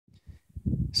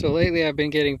So lately I've been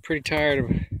getting pretty tired of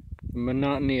the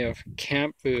monotony of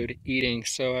camp food eating,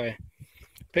 so I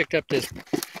picked up this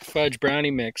fudge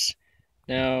brownie mix.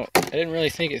 Now, I didn't really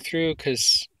think it through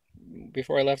because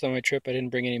before I left on my trip I didn't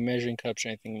bring any measuring cups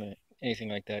or anything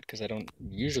like that because I don't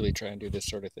usually try and do this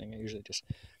sort of thing. I usually just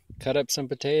cut up some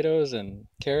potatoes and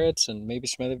carrots and maybe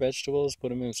some other vegetables, put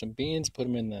them in some beans, put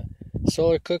them in the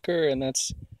solar cooker, and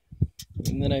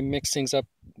then I mix things up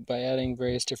by adding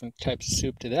various different types of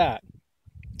soup to that.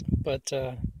 But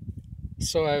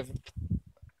so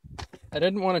I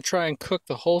didn't want to try and cook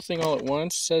the whole thing all at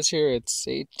once. It says here it's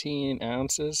 18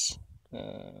 ounces.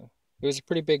 It was a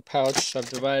pretty big pouch, so I've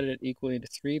divided it equally into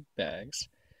 3 bags.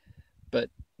 But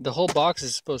the whole box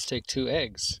is supposed to take 2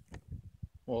 eggs.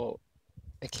 Well,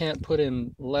 I can't put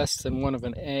in less than 1 of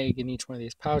an egg in each one of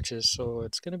these pouches, so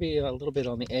it's going to be a little bit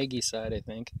on the eggy side, I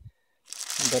think.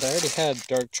 But I already had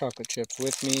dark chocolate chips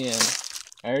with me, and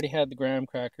I already had the graham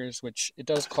crackers, which it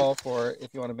does call for if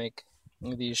you want to make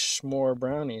these s'more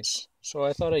brownies. So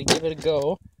I thought I'd give it a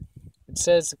go. It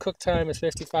says the cook time is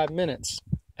 55 minutes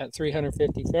at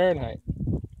 350 Fahrenheit.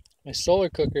 My solar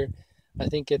cooker, I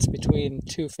think it's between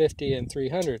 250 and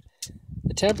 300.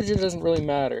 The temperature doesn't really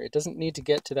matter. It doesn't need to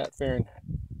get to that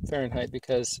Fahrenheit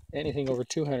because anything over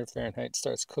 200 Fahrenheit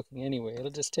starts cooking anyway. It'll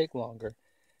just take longer.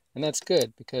 And that's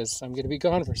good because I'm going to be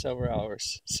gone for several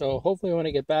hours. So hopefully when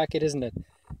I get back it isn't a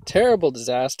terrible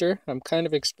disaster. I'm kind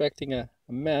of expecting a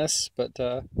mess, but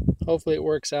hopefully it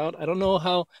works out. I don't know if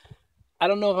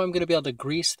I'm going to be able to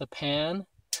grease the pan.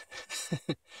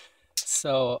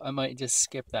 So I might just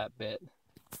skip that bit.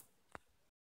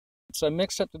 So I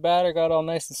mixed up the batter, got all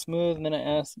nice and smooth, and then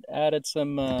I added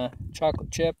some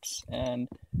chocolate chips and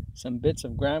some bits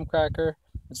of graham cracker.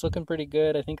 It's looking pretty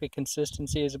good. I think the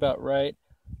consistency is about right.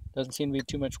 Doesn't seem to be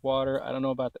too much water. I don't know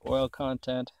about the oil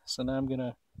content, so now I'm going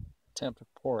to attempt to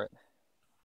pour it.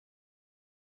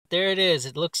 There it is.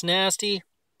 It looks nasty.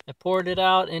 I poured it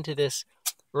out into this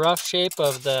rough shape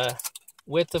of the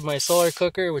width of my solar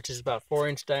cooker, which is about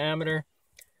 4-inch diameter.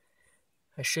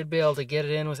 I should be able to get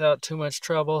it in without too much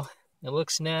trouble. It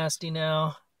looks nasty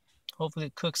now. Hopefully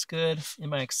it cooks good. In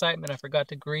my excitement, I forgot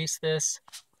to grease this,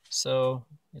 so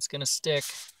it's going to stick,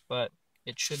 but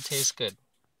it should taste good.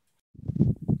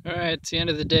 Alright, it's the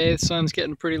end of the day. The sun's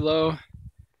getting pretty low.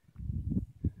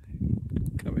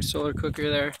 Got my solar cooker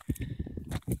there.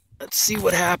 Let's see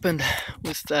what happened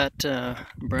with that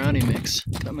brownie mix.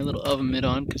 Got my little oven mitt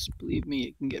on because believe me,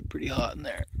 it can get pretty hot in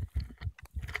there.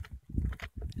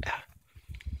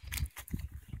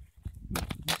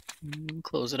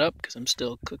 Close it up because I'm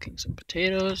still cooking some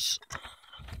potatoes.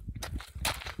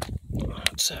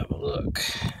 Let's have a look.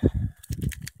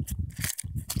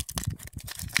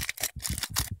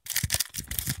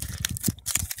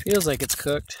 Feels like it's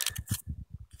cooked.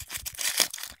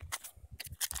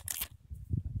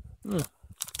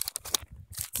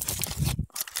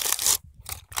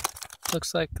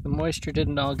 Looks like the moisture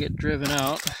didn't all get driven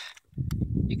out.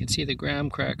 You can see the graham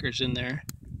crackers in there.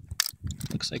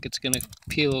 Looks like it's going to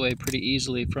peel away pretty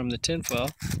easily from the tinfoil.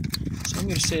 So I'm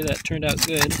going to say that turned out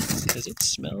good because it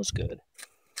smells good.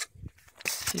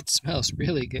 It smells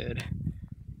really good.